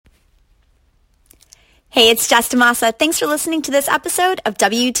Hey, it's Jess DeMassa. Thanks for listening to this episode of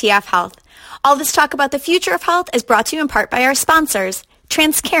WTF Health. All this talk about the future of health is brought to you in part by our sponsors,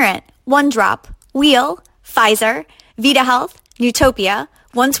 Transcarent, OneDrop, Wheel, Pfizer, Vita Health, Newtopia,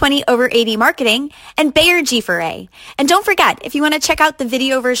 120 over 80 Marketing, and Bayer G4A. And don't forget, if you want to check out the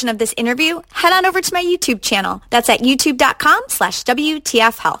video version of this interview, head on over to my YouTube channel. That's at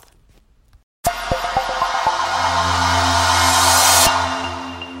youtube.com/WTF Health.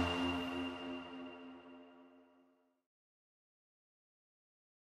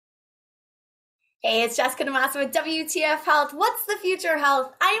 Hey, it's Jessica DeMassa with WTF Health. What's the future of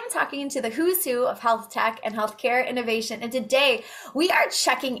health? I am talking to the who's who of health tech and healthcare innovation. And today we are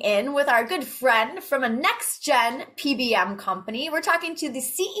checking in with our good friend from a next-gen PBM company. We're talking to the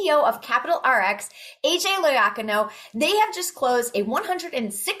CEO of Capital RX, AJ Loiacono. They have just closed a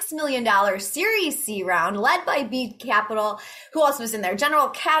 $106 million Series C round led by Beat Capital. Who else was in there? General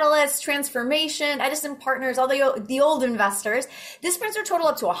Catalyst, Transformation, Edison Partners, all the old investors. This brings their total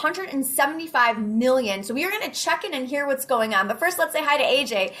up to $175 million. So we are going to check in and hear what's going on. But first, let's say hi to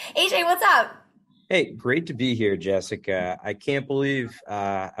AJ. AJ, what's up? Hey, great to be here, Jessica. I can't believe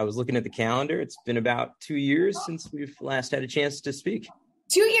I was looking at the calendar. It's been about 2 years since we've last had a chance to speak.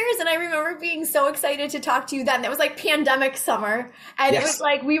 2 years, and I remember being so excited to talk to you then. That was like pandemic summer, and Yes. It was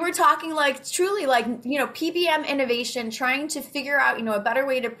like we were talking like truly like, you know, PBM innovation, trying to figure out, you know, a better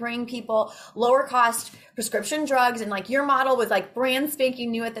way to bring people lower cost prescription drugs, and like your model was like brand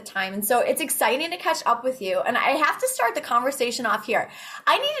spanking new at the time. And so it's exciting to catch up with you. And I have to start the conversation off here.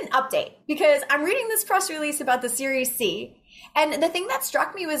 I need an update because I'm reading this press release about the Series C. And the thing that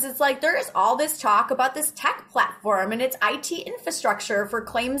struck me was it's like there is all this talk about this tech platform and its IT infrastructure for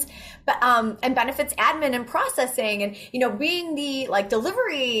claims and benefits admin and processing, and, you know, being the like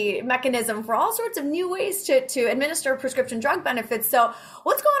delivery mechanism for all sorts of new ways to administer prescription drug benefits. So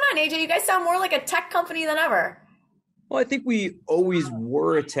what's going on, AJ? You guys sound more like a tech company than ever. Well, I think we always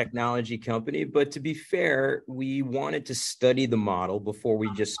were a technology company, but to be fair, we wanted to study the model before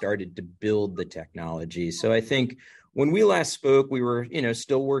we just started to build the technology. So I think when we last spoke, we were,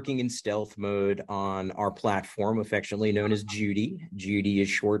 still working in stealth mode on our platform, affectionately known as Judy. Judy is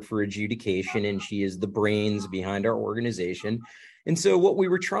short for adjudication, and she is the brains behind our organization. And so what we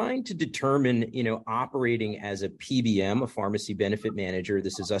were trying to determine, operating as a PBM, a pharmacy benefit manager,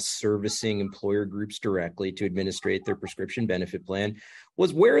 this is us servicing employer groups directly to administrate their prescription benefit plan,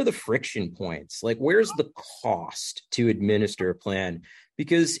 was where are the friction points? Like, where's the cost to administer a plan?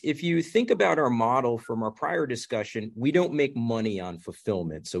 Because if you think about our model from our prior discussion, we don't make money on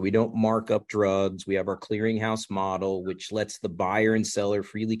fulfillment. So we don't mark up drugs. We have our clearinghouse model, which lets the buyer and seller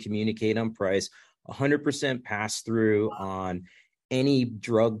freely communicate on price, 100% pass through on any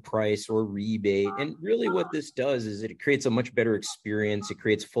drug price or rebate. And really what this does is it creates a much better experience. It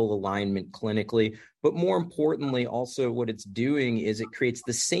creates full alignment clinically. But more importantly, also what it's doing is it creates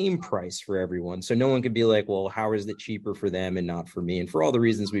the same price for everyone. So no one could be like, well, how is it cheaper for them and not for me? And for all the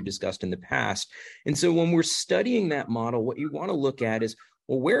reasons we've discussed in the past. And so when we're studying that model, what you want to look at is,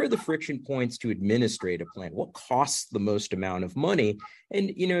 well, where are the friction points to administrate a plan? What costs the most amount of money?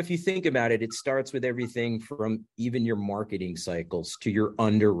 And, if you think about it, it starts with everything from even your marketing cycles to your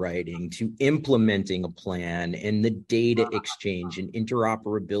underwriting to implementing a plan and the data exchange and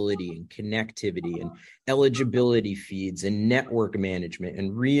interoperability and connectivity and eligibility feeds and network management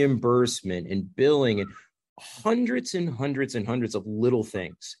and reimbursement and billing and hundreds and hundreds and hundreds of little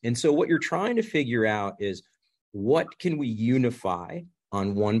things. And so what you're trying to figure out is, what can we unify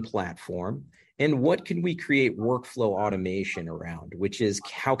on one platform, and what can we create workflow automation around, which is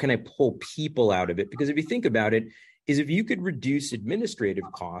how can I pull people out of it? Because if you think about it, is if you could reduce administrative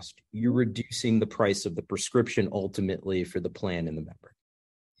cost, you're reducing the price of the prescription ultimately for the plan and the member.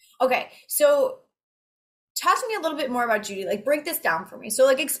 Okay, so talk to me a little bit more about Judy. Like, break this down for me. So,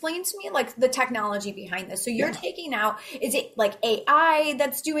 like, explain to me, like, the technology behind this. So you're taking out, is it like AI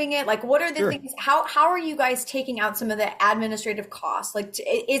that's doing it? Like, what are the things, how are you guys taking out some of the administrative costs? Like,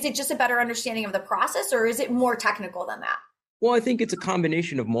 is it just a better understanding of the process, or is it more technical than that? Well, I think it's a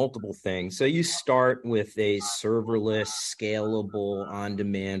combination of multiple things. So you start with a serverless, scalable,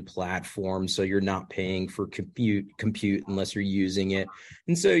 on-demand platform. So you're not paying for compute unless you're using it.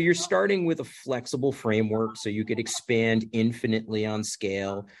 And so you're starting with a flexible framework so you could expand infinitely on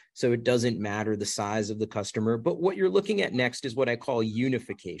scale. So it doesn't matter the size of the customer. But what you're looking at next is what I call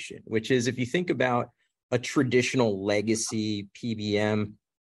unification, which is if you think about a traditional legacy PBM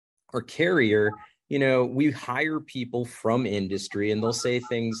or carrier, we hire people from industry and they'll say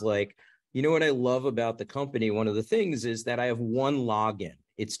things like, what I love about the company, one of the things is that I have one login.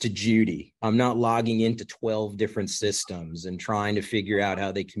 It's to Judy. I'm not logging into 12 different systems and trying to figure out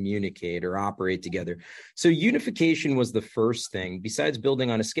how they communicate or operate together. So unification was the first thing. Besides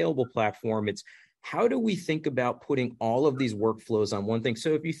building on a scalable platform, it's how do we think about putting all of these workflows on one thing?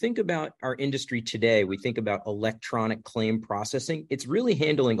 So if you think about our industry today, we think about electronic claim processing. It's really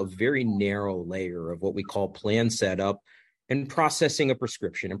handling a very narrow layer of what we call plan setup and processing a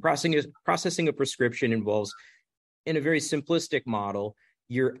prescription. And processing a prescription involves, in a very simplistic model,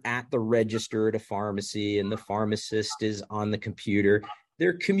 you're at the register at a pharmacy and the pharmacist is on the computer.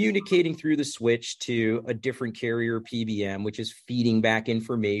 They're communicating through the switch to a different carrier PBM, which is feeding back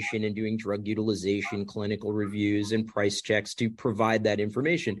information and doing drug utilization, clinical reviews, and price checks to provide that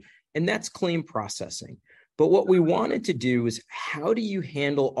information. And that's claim processing. But what we wanted to do is, how do you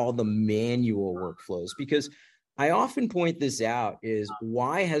handle all the manual workflows? Because I often point this out, is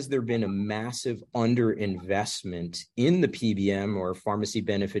why has there been a massive underinvestment in the PBM or pharmacy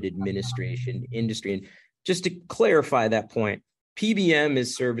benefit administration industry? And just to clarify that point, PBM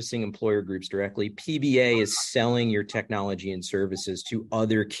is servicing employer groups directly. PBA is selling your technology and services to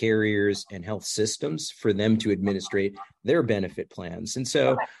other carriers and health systems for them to administrate their benefit plans. And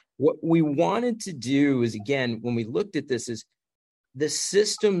so what we wanted to do is, again, when we looked at this, is the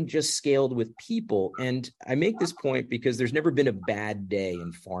system just scaled with people. And I make this point because there's never been a bad day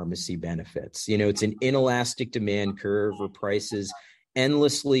in pharmacy benefits. It's an inelastic demand curve where prices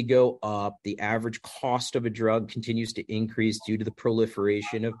endlessly go up. The average cost of a drug continues to increase due to the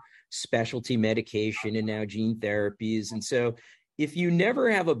proliferation of specialty medication and now gene therapies. And so if you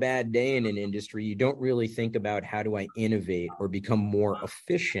never have a bad day in an industry, you don't really think about, how do I innovate or become more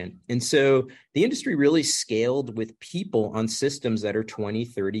efficient? And so the industry really scaled with people on systems that are 20,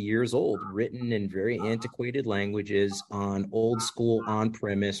 30 years old, written in very antiquated languages on old school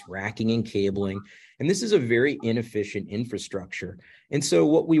on-premise racking and cabling. And this is a very inefficient infrastructure. And so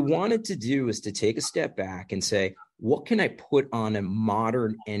what we wanted to do is to take a step back and say, what can I put on a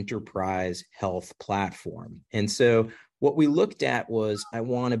modern enterprise health platform? And so what we looked at was, I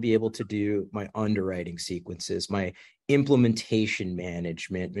want to be able to do my underwriting sequences, my implementation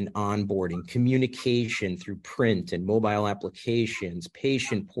management and onboarding, communication through print and mobile applications,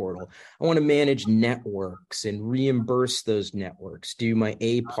 patient portal. I want to manage networks and reimburse those networks, do my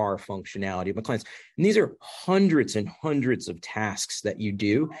APAR functionality of my clients. And these are hundreds and hundreds of tasks that you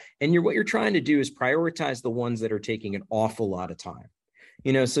do. And what you're trying to do is prioritize the ones that are taking an awful lot of time.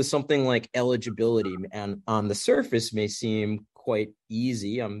 So something like eligibility, and on the surface may seem quite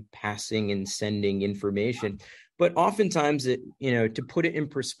easy. I'm passing and sending information, but oftentimes to put it in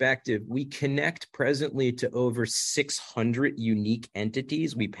perspective, we connect presently to over 600 unique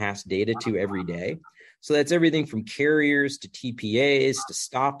entities we pass data to every day. So that's everything from carriers to TPAs to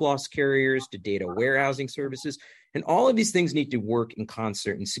stop loss carriers to data warehousing services. And all of these things need to work in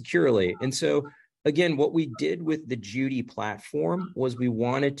concert and securely. And so again, what we did with the Judy platform was we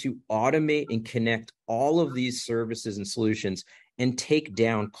wanted to automate and connect all of these services and solutions and take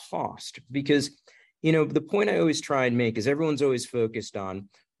down cost. Because, the point I always try and make is, everyone's always focused on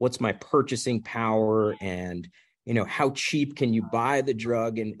what's my purchasing power and, how cheap can you buy the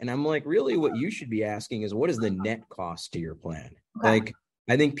drug? And I'm like, really what you should be asking is, what is the net cost to your plan? Like,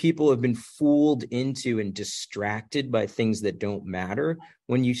 I think people have been fooled into and distracted by things that don't matter,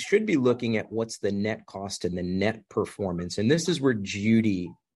 when you should be looking at what's the net cost and the net performance. And this is where Judy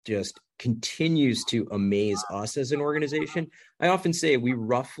just continues to amaze us as an organization. I often say we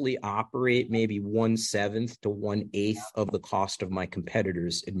roughly operate maybe 1/7 to 1/8 of the cost of my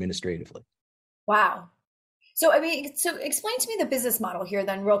competitors administratively. Wow. So explain to me the business model here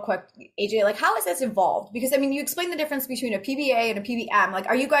then real quick, AJ, like how has this evolved? Because you explained the difference between a PBA and a PBM. Like,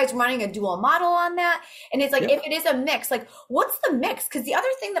 are you guys running a dual model on that? And it's like, if it is a mix, like what's the mix? Because the other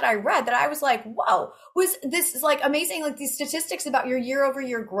thing that I read that I was like, whoa, was this is like amazing, like these statistics about your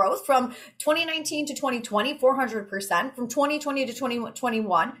year-over-year growth from 2019 to 2020, 400%, from 2020 to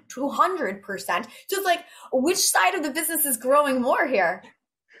 2021, 200%. So it's like, which side of the business is growing more here?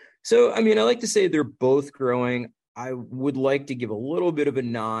 So, I like to say they're both growing. I would like to give a little bit of a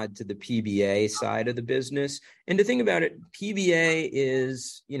nod to the PBA side of the business. And to think about it, PBA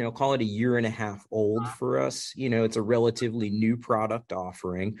is, call it a year and a half old for us. It's a relatively new product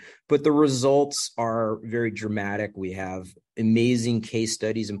offering, but the results are very dramatic. We have amazing case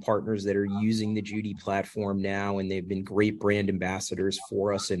studies and partners that are using the Judy platform now, and they've been great brand ambassadors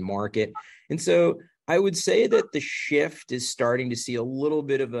for us in market. And so I would say that the shift is starting to see a little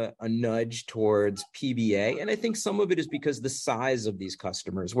bit of a nudge towards PBA. And I think some of it is because the size of these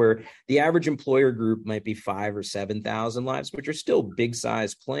customers, where the average employer group might be 5,000 or 7,000 lives, which are still big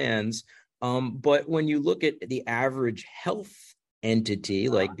size plans. But when you look at the average health entity,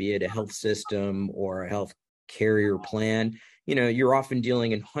 like be it a health system or a health carrier plan, you're often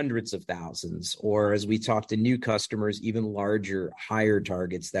dealing in hundreds of thousands, or as we talk to new customers, even larger, higher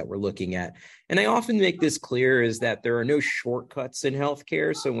targets that we're looking at. And I often make this clear is that there are no shortcuts in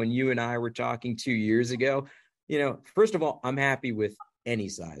healthcare. So when you and I were talking 2 years ago, first of all, I'm happy with any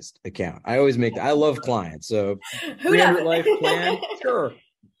sized account. I love clients. So 300 life plan, sure.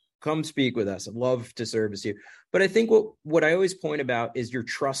 Come speak with us. I'd love to service you. But I think what I always point about is your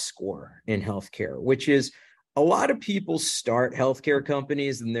trust score in healthcare, which is a lot of people start healthcare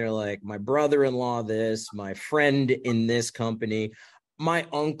companies and they're like, my brother-in-law this, my friend in this company, my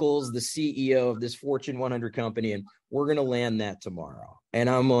uncle's the CEO of this Fortune 100 company, and we're going to land that tomorrow. And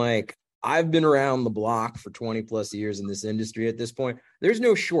I'm like, I've been around the block for 20 plus years in this industry at this point. There's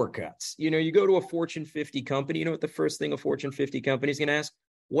no shortcuts. You go to a Fortune 50 company, you know what the first thing a Fortune 50 company is going to ask?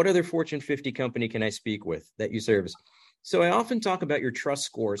 What other Fortune 50 company can I speak with that you service? So I often talk about your trust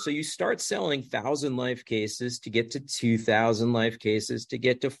score. So you start selling 1,000 life cases to get to 2,000 life cases, to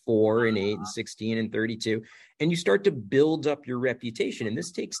get to 4 and 8 and 16 and 32. And you start to build up your reputation. And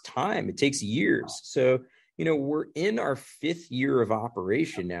this takes time. It takes years. So, we're in our 5th year of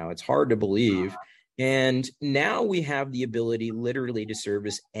operation now. It's hard to believe. And now we have the ability literally to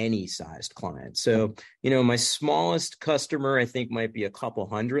service any sized client. So, my smallest customer, I think, might be a couple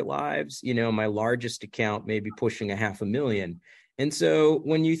hundred lives. My largest account may be pushing 500,000. And so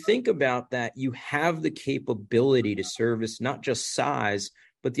when you think about that, you have the capability to service not just size,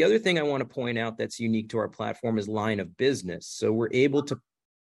 but the other thing I want to point out that's unique to our platform is line of business. So we're able to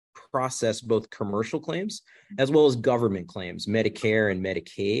process both commercial claims as well as government claims, Medicare and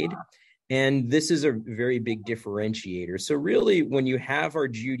Medicaid. And this is a very big differentiator. So really, when you have our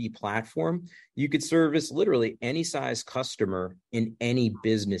Judy platform, you could service literally any size customer in any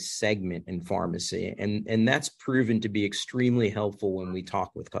business segment in pharmacy. And that's proven to be extremely helpful when we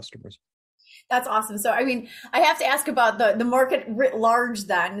talk with customers. That's awesome. So, I have to ask about the market writ large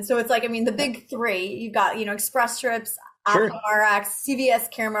then. So it's like, the big 3, you've got, Express Scripts, Sure. OptumRx,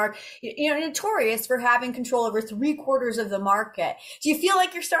 CVS Caremark, notorious for having control over 3/4 of the market. Do you feel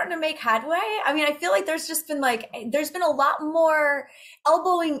like you're starting to make headway? I feel like there's been a lot more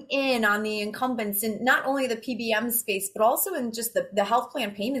elbowing in on the incumbents in not only the PBM space, but also in just the health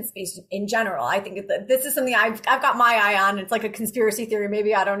plan payment space in general. I think this is something I've got my eye on. It's like a conspiracy theory.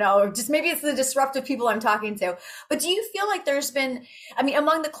 Maybe, I don't know, or just maybe it's the disruptive people I'm talking to. But do you feel like there's been,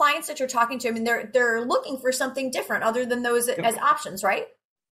 among the clients that you're talking to, they're looking for something different other than those as options, right?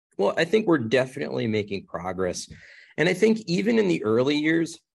 Well, I think we're definitely making progress. And I think even in the early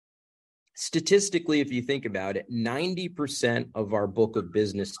years, statistically, if you think about it, 90% of our book of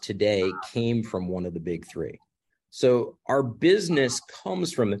business today came from one of the big 3. So our business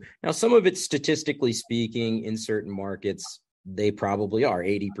comes from them. Now, some of it, statistically speaking, in certain markets, they probably are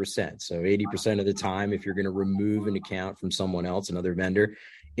 80%. So 80% of the time, if you're going to remove an account from someone else, another vendor,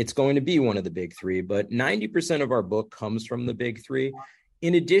 it's going to be one of the big 3, but 90% of our book comes from the big 3.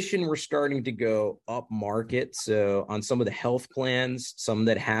 In addition, we're starting to go up market. So on some of the health plans, some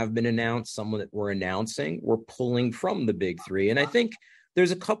that have been announced, some that we're announcing, we're pulling from the big 3. And I think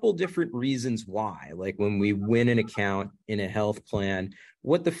there's a couple different reasons why. Like when we win an account in a health plan,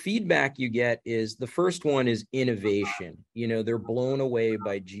 what the feedback you get is the first one is innovation. They're blown away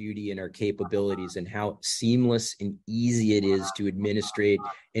by Judy and our capabilities and how seamless and easy it is to administrate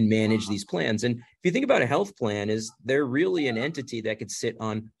and manage these plans. And if you think about a health plan, they're really an entity that could sit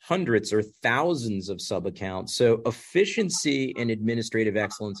on hundreds or thousands of sub-accounts. So efficiency and administrative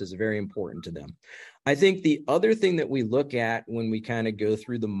excellence is very important to them. I think the other thing that we look at when we kind of go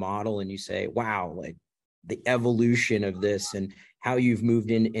through the model and you say, wow, like the evolution of this and how you've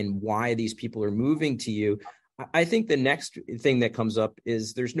moved in and why these people are moving to you, I think the next thing that comes up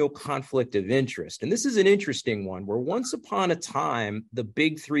is there's no conflict of interest. And this is an interesting one where once upon a time, the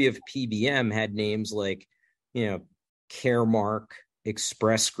big 3 of PBM had names like, Caremark,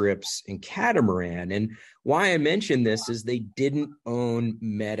 Express Scripts, and Catamaran. And why I mention this is they didn't own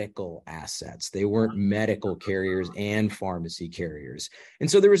medical assets. They weren't medical carriers and pharmacy carriers. And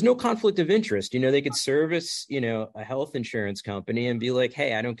so there was no conflict of interest. They could service, a health insurance company and be like,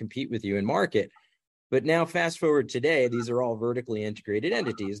 hey, I don't compete with you in market. But now fast forward today, these are all vertically integrated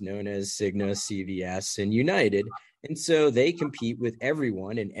entities known as Cigna, CVS, and United. And so they compete with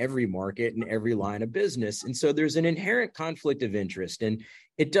everyone in every market and every line of business. And so there's an inherent conflict of interest. And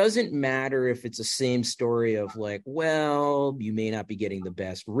it doesn't matter if it's the same story of like, well, you may not be getting the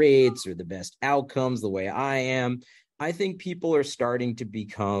best rates or the best outcomes the way I am. I think people are starting to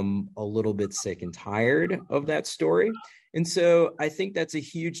become a little bit sick and tired of that story. And so I think that's a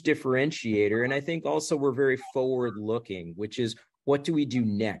huge differentiator. And I think also we're very forward looking, which is What do we do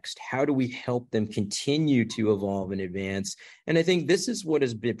next? How do we help them continue to evolve and advance? And I think this is what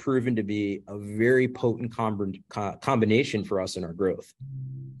has been proven to be a very potent combination for us in our growth.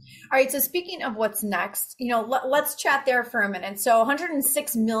 All right. So speaking of what's next, let's chat there for a minute. So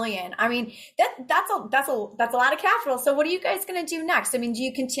 106 million. I mean, that's a lot of capital. So what are you guys going to do next? I mean, do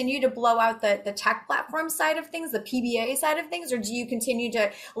you continue to blow out the tech platform side of things, the PBA side of things, or do you continue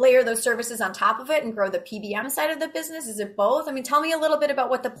to layer those services on top of it and grow the PBM side of the business? Is it both? I mean, tell me a little bit about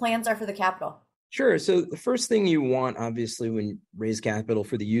what the plans are for the capital. Sure. So the first thing you want, obviously, when you raise capital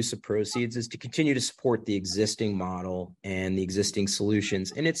for the use of proceeds is to continue to support the existing model and the existing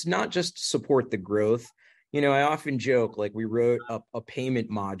solutions. And it's not just to support the growth. I often joke, like we wrote up a payment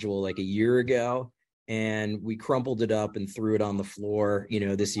module like a year ago, and we crumpled it up and threw it on the floor,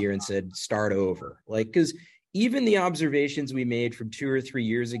 this year and said, start over. Because even the observations we made from 2 or 3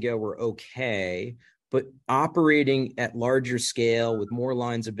 years ago were okay. But operating at larger scale with more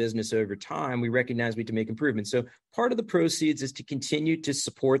lines of business over time, we recognize we need to make improvements. So part of the proceeds is to continue to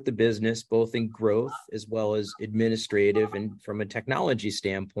support the business, both in growth as well as administrative and from a technology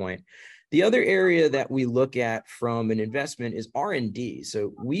standpoint. The other area that we look at from an investment is R&D.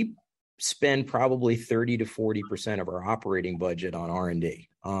 So we spend probably 30 to 40% of our operating budget on R&D.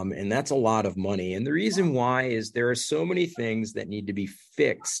 And that's a lot of money. And the reason why is there are so many things that need to be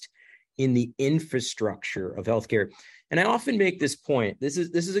fixed in the infrastructure of healthcare. And I often make this point. This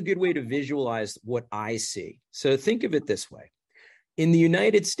is a good way to visualize what I see. So think of it this way. In the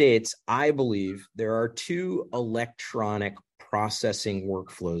United States, I believe there are 2 electronic processing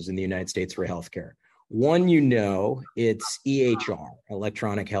workflows in the United States for healthcare. One, it's EHR,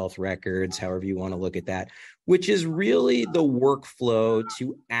 electronic health records, however you want to look at that, which is really the workflow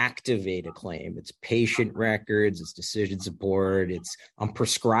to activate a claim. It's patient records, it's decision support, I'm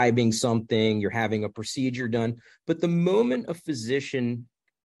prescribing something, you're having a procedure done. But the moment a physician,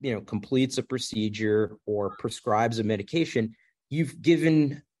 completes a procedure or prescribes a medication, you've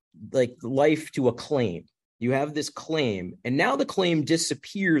given life to a claim. You have this claim, and now the claim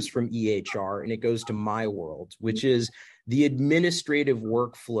disappears from EHR and it goes to MyWorld, which is the administrative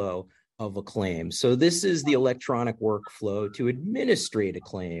workflow of a claim. So this is the electronic workflow to administrate a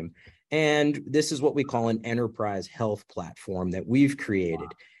claim. And this is what we call an enterprise health platform that we've created.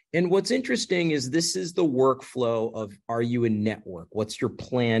 And what's interesting is this is the workflow of, are you a network? What's your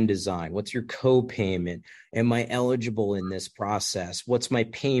plan design? What's your co-payment? Am I eligible in this process? What's my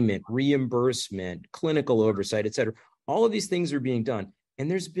payment, reimbursement, clinical oversight, et cetera? All of these things are being done. And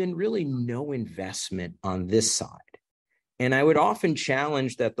there's been really no investment on this side. And I would often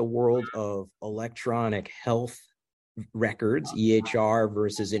challenge that the world of electronic health records, EHR,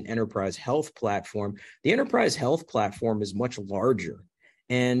 versus an enterprise health platform, the enterprise health platform is much larger.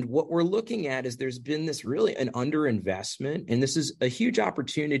 And what we're looking at is there's been this really an underinvestment, and this is a huge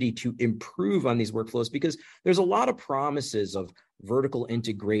opportunity to improve on these workflows because there's a lot of promises of vertical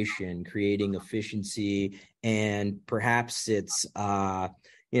integration, creating efficiency, and perhaps it's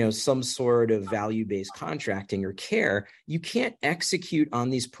some sort of value-based contracting or care. You can't execute on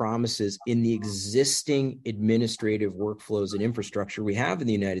these promises in the existing administrative workflows and infrastructure we have in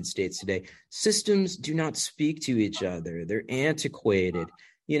the United States today. Systems do not speak to each other. They're antiquated.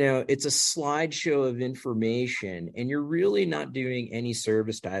 It's a slideshow of information, and you're really not doing any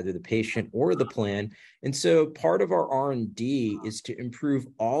service to either the patient or the plan. And so part of our R&D is to improve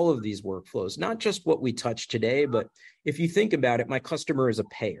all of these workflows, not just what we touch today, but if you think about it, my customer is a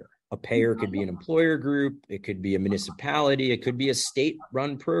payer. A payer could be an employer group, it could be a municipality, it could be a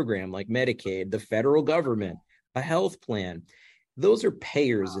state-run program like Medicaid, the federal government, a health plan. Those are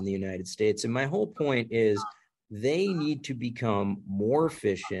payers in the United States. And my whole point is they need to become more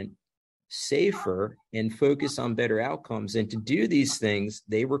efficient, safer, and focus on better outcomes. And to do these things,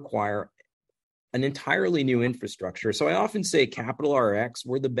 they require an entirely new infrastructure. So I often say Capital RX,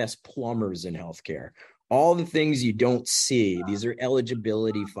 we're the best plumbers in healthcare. All the things you don't see, these are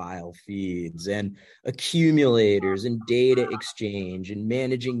eligibility file feeds and accumulators and data exchange and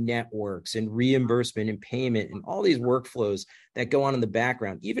managing networks and reimbursement and payment and all these workflows that go on in the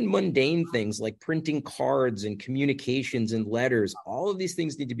background, even mundane things like printing cards and communications and letters. All of these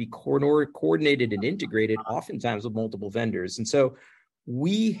things need to be coordinated and integrated, oftentimes with multiple vendors. And so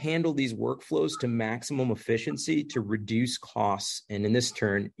we handle these workflows to maximum efficiency to reduce costs. And in this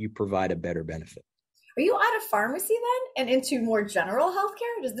turn, you provide a better benefit. Are you out of pharmacy then and into more general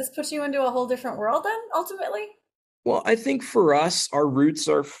healthcare? Does this put you into a whole different world then, ultimately? Well, I think for us, our roots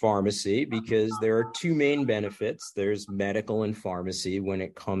are pharmacy because there are 2 main benefits. There's medical and pharmacy when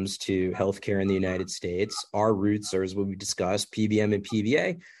it comes to healthcare in the United States. Our roots are, as we discussed, PBM and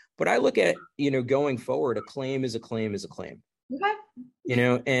PBA. But I look at, going forward, a claim is a claim is a claim.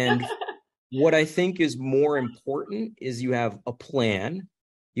 Okay. And what I think is more important is you have a plan,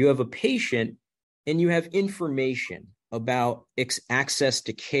 you have a patient, and you have information about access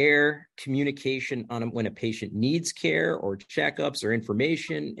to care, communication on when a patient needs care or checkups or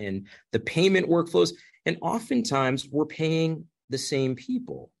information, and the payment workflows. And oftentimes we're paying the same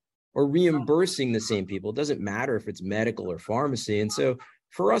people or reimbursing the same people. It doesn't matter if it's medical or pharmacy. And so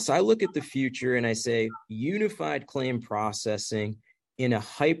for us, I look at the future and I say unified claim processing in a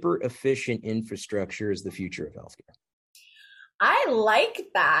hyper-efficient infrastructure is the future of healthcare. I like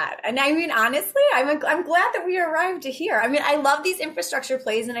that. And I mean, honestly, I'm glad that we arrived here. I mean, I love these infrastructure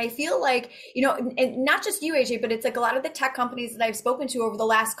plays, and I feel like, and not just you, AJ, but it's like a lot of the tech companies that I've spoken to over the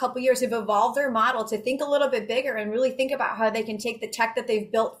last couple of years have evolved their model to think a little bit bigger and really think about how they can take the tech that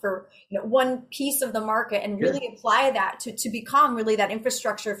they've built for, one piece of the market and really apply that to become really that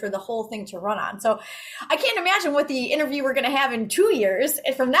infrastructure for the whole thing to run on. So I can't imagine what the interview we're going to have in 2 years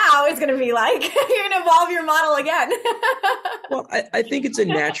from now is going to be like. You're going to evolve your model again. Well, I think it's a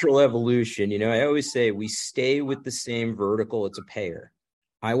natural evolution. I always say we stay with the same vertical. It's a payer.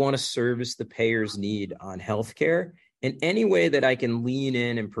 I want to service the payer's need on healthcare. And any way that I can lean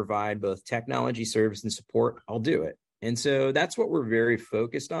in and provide both technology, service, and support, I'll do it. And so that's what we're very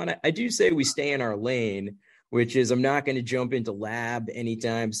focused on. I do say we stay in our lane, which is I'm not going to jump into lab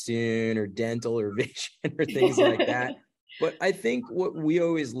anytime soon or dental or vision or things like that. But I think what we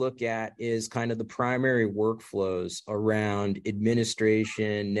always look at is kind of the primary workflows around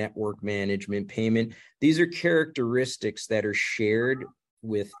administration, network management, payment. These are characteristics that are shared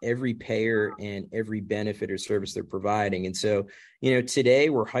with every payer and every benefit or service they're providing. And so, today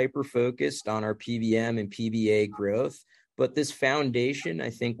we're hyper-focused on our PBM and PBA growth, but this foundation,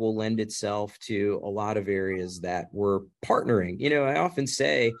 I think, will lend itself to a lot of areas that we're partnering. I often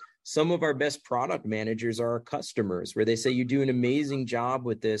say, some of our best product managers are our customers, where they say, you do an amazing job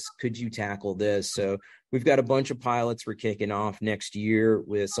with this. Could you tackle this? So we've got a bunch of pilots we're kicking off next year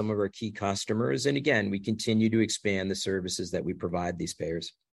with some of our key customers. And again, we continue to expand the services that we provide these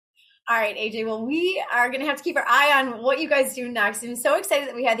payers. All right, AJ. Well, we are going to have to keep our eye on what you guys do next. I'm so excited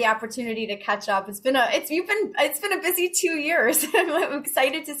that we had the opportunity to catch up. It's been a busy 2 years. I'm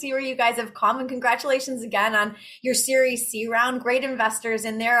excited to see where you guys have come, and congratulations again on your Series C round. Great investors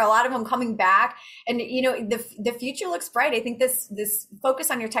in there, a lot of them coming back, and the future looks bright. I think this focus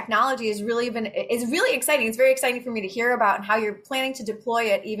on your technology is really exciting. It's very exciting for me to hear about and how you're planning to deploy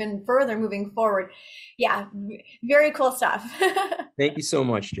it even further moving forward. Yeah, very cool stuff. Thank you so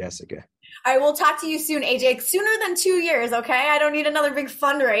much, Jessica. All right, we'll talk to you soon, AJ. Sooner than 2 years, okay? I don't need another big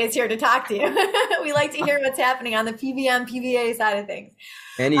fundraise here to talk to you. We like to hear what's happening on the PBM, PBA side of things.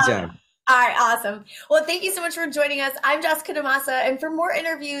 Anytime. All right, awesome. Well, thank you so much for joining us. I'm Jessica DaMassa, and for more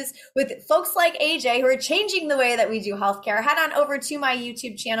interviews with folks like AJ who are changing the way that we do healthcare, head on over to my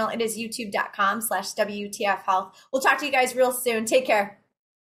YouTube channel. It is youtube.com/WTF Health. We'll talk to you guys real soon. Take care.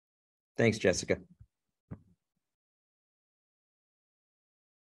 Thanks, Jessica.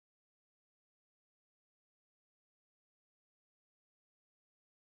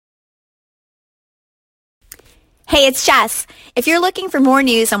 Hey, it's Jess. If you're looking for more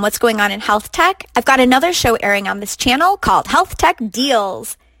news on what's going on in health tech, I've got another show airing on this channel called Health Tech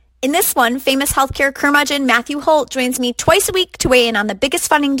Deals. In this one, famous healthcare curmudgeon Matthew Holt joins me twice a week to weigh in on the biggest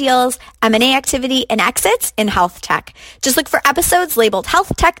funding deals, M&A activity, and exits in health tech. Just look for episodes labeled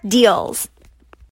Health Tech Deals.